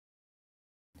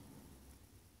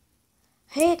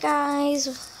Hey guys,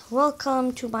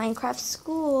 welcome to Minecraft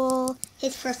School.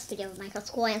 His first video of Minecraft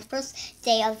School and first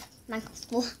day of Minecraft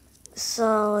School.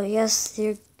 So yes,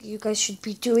 you guys should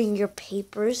be doing your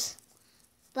papers.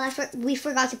 But we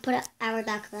forgot to put our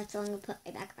backpack, so I'm going to put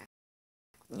a backpack.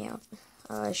 Yeah,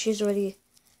 she's already,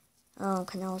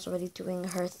 Canal's already doing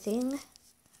her thing.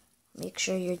 Make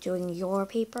sure you're doing your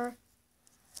paper.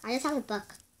 I just have a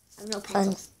book. I have no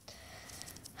pencils.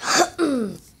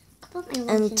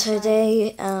 And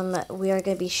today, we are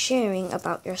going to be sharing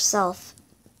about yourself.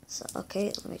 So,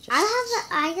 okay, let me just...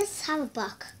 I just have a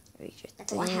book. Read your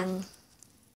That's all I have. Okay,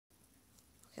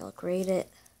 I'll grade it.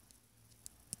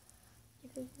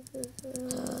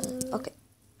 Okay,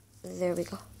 there we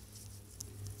go.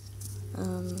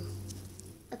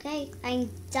 Okay, I'm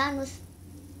done with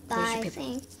my paper.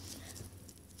 thing.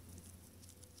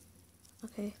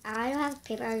 Okay. I don't have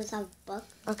paper, I just have a book.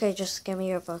 Okay, just give me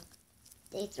your book.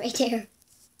 It's right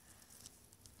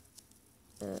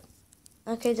there.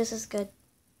 Okay, this is good.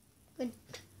 Good.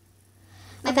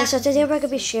 Okay, so today we're going to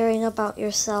be sharing about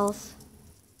yourself.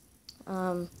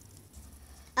 There's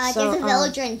a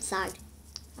villager inside.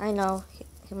 I know,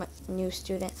 he's my new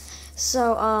student.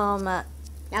 So, Now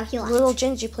he left. little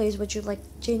Gingy, please, would you like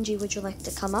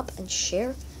to come up and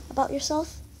share about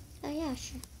yourself? Oh yeah,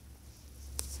 sure.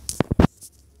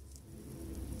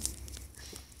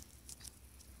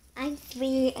 I'm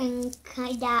 3 and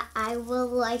I would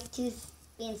like to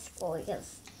be in school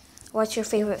because What's your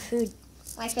favorite food?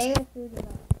 my favorite food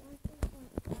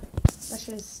is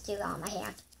mushroom stew on my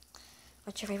hand.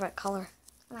 What's your favorite color?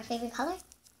 My favorite color?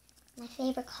 My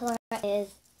favorite color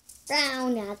is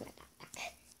brown. That's my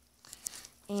backpack.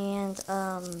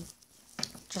 And,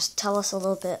 just tell us a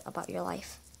little bit about your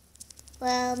life.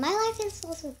 Well, my life is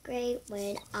also great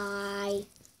when I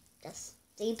just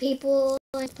see people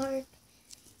in the park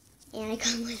and I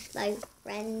come with my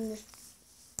friends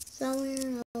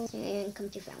somewhere else and come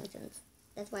to fountains.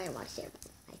 That's why I want to share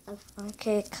myself.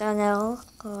 Okay, Canel,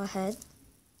 go ahead.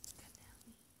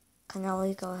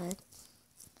 Canelli, go ahead.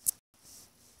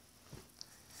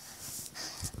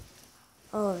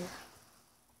 Oh,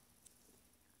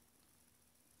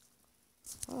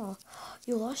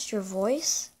 you lost your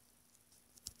voice?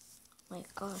 My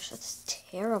gosh, that's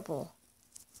terrible.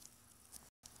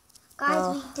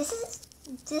 Guys,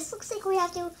 this looks like we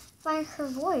have to find her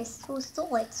voice. Who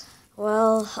stole it?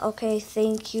 Well, okay,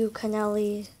 thank you,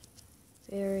 Canelli,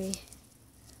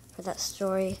 for that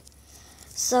story.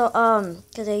 So,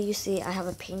 today you see I have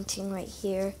a painting right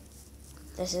here.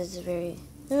 This is very,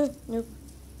 nope.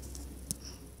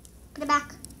 Put it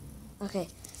back. Okay,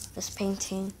 this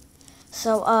painting.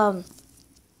 So,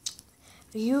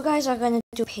 you guys are gonna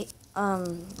do,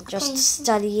 just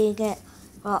studying it.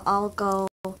 Well, I'll go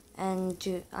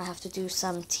and I have to do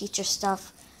some teacher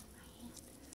stuff.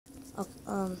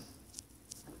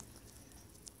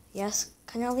 Yes,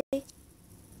 Canelli?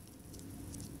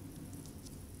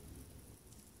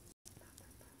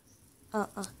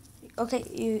 Okay,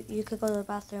 you could go to the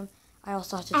bathroom. I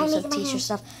also have to do some teacher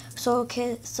stuff. So,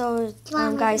 okay, so,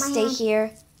 guys, stay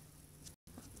here.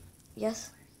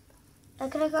 Yes? I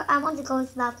want to go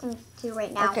to the bathroom too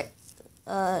right now. Okay,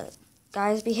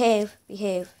 guys, behave.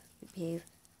 Ow.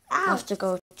 I have to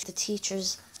go to the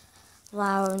teacher's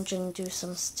lounge and do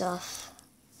some stuff.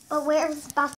 But where's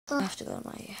the bathroom? I have to go to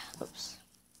my, oops.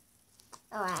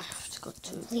 Oh, I have to go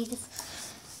to, please.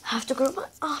 I have to go to my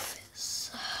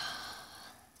office.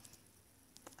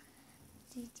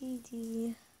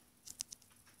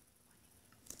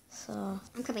 So,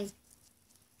 I'm coming.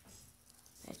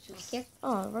 Here.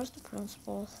 Oh, where's the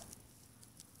principal?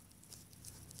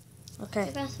 Okay.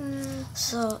 The bathroom.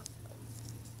 So,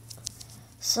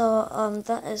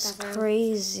 that is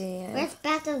crazy. Where's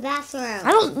the bathroom?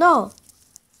 I don't know.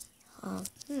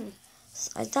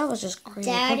 That was just crazy.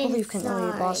 I can't believe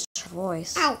Canelli lost her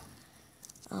voice. Ow.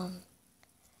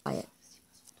 Quiet.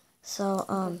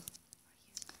 So,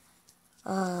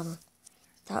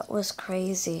 that was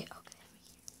crazy. Okay.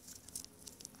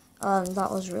 That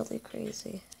was really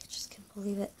crazy. I just can't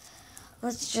believe it.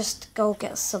 Let's just go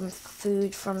get some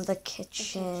food from the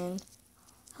kitchen.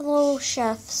 Hello,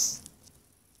 chefs.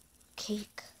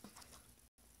 Cake.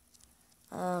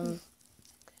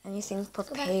 Anything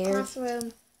prepared?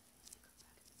 Classroom.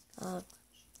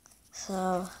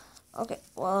 So, okay,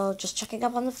 well, just checking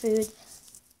up on the food.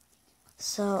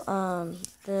 So,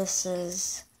 this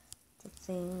is the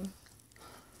thing.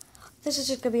 This is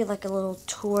just gonna be like a little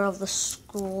tour of the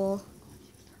school.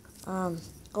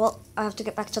 Well, I have to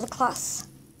get back to the class.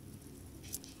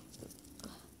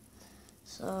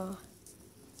 So,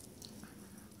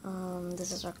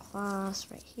 this is our class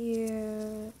right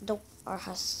here. Nope, our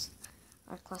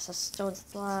Our class has stone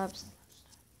slabs.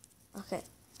 Okay.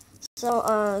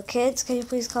 So, kids, can you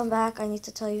please come back? I need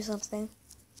to tell you something.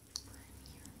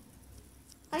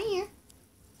 I'm here.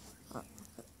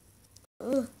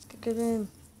 Ooh, get in.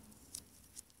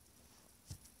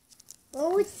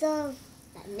 What was the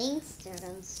main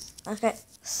students? Okay,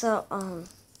 so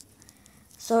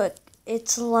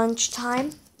it's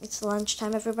lunchtime. It's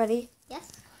lunchtime, everybody.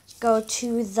 Yes. Go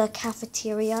to the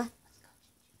cafeteria.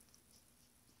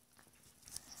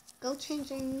 Go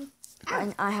changing.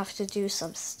 And I have to do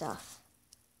some stuff.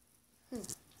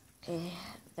 Okay,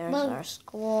 there's Mom. our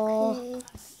school. Okay.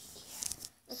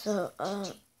 So,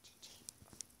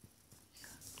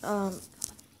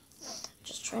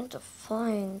 just trying to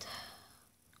find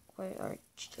where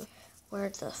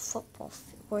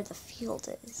the field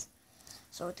is.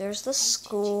 So there's the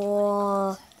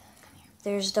school.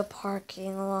 There's the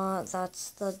parking lot.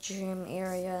 That's the gym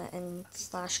area and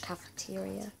 /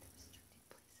 cafeteria.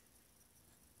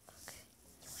 Okay.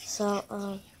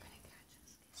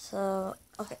 So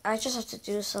okay, I just have to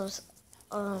do some.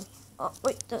 Oh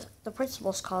wait, the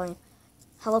principal's calling.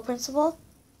 Hello, principal.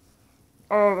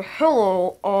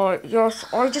 Hello, yes,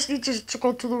 I just need you to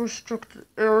go to the restricted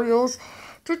areas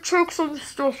to check some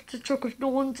stuff, to check if no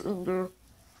one's in there.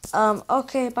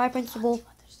 Okay, bye, principal.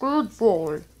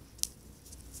 Goodbye.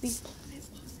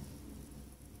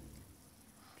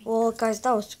 Well, guys,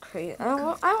 that was crazy. I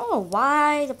don't know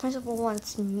why the principal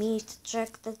wants me to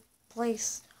check the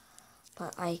place,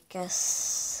 but I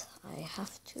guess I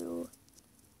have to.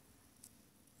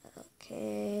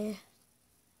 Okay.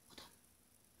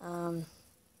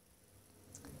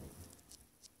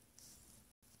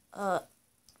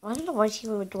 I don't know why he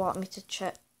would want me to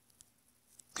check.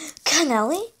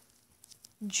 Canelli?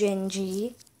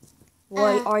 Gingy?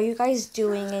 What are you guys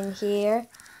doing in here?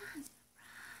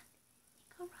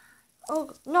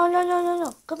 Oh,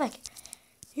 no. Go back.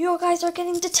 You guys are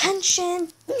getting detention.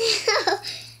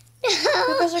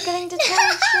 You guys are getting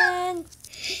detention.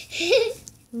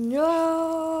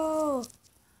 No.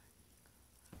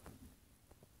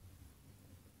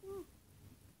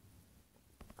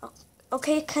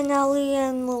 Okay, Canelli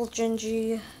and little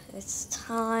Gingy, it's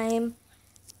time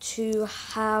to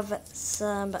have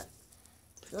some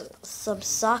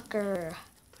soccer.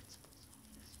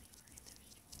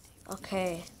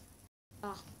 Okay.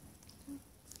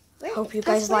 Hope you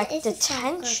guys like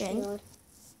detention.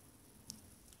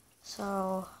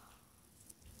 So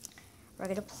we're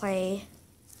gonna play.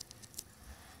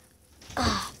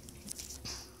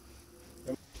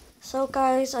 So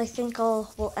guys, I think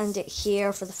we'll end it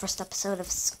here for the first episode of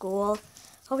school.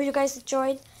 Hope you guys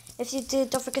enjoyed. If you did,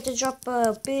 don't forget to drop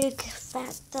a big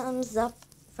fat thumbs up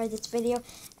for this video,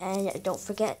 and don't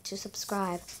forget to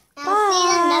subscribe. I'll see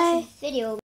you in the next video.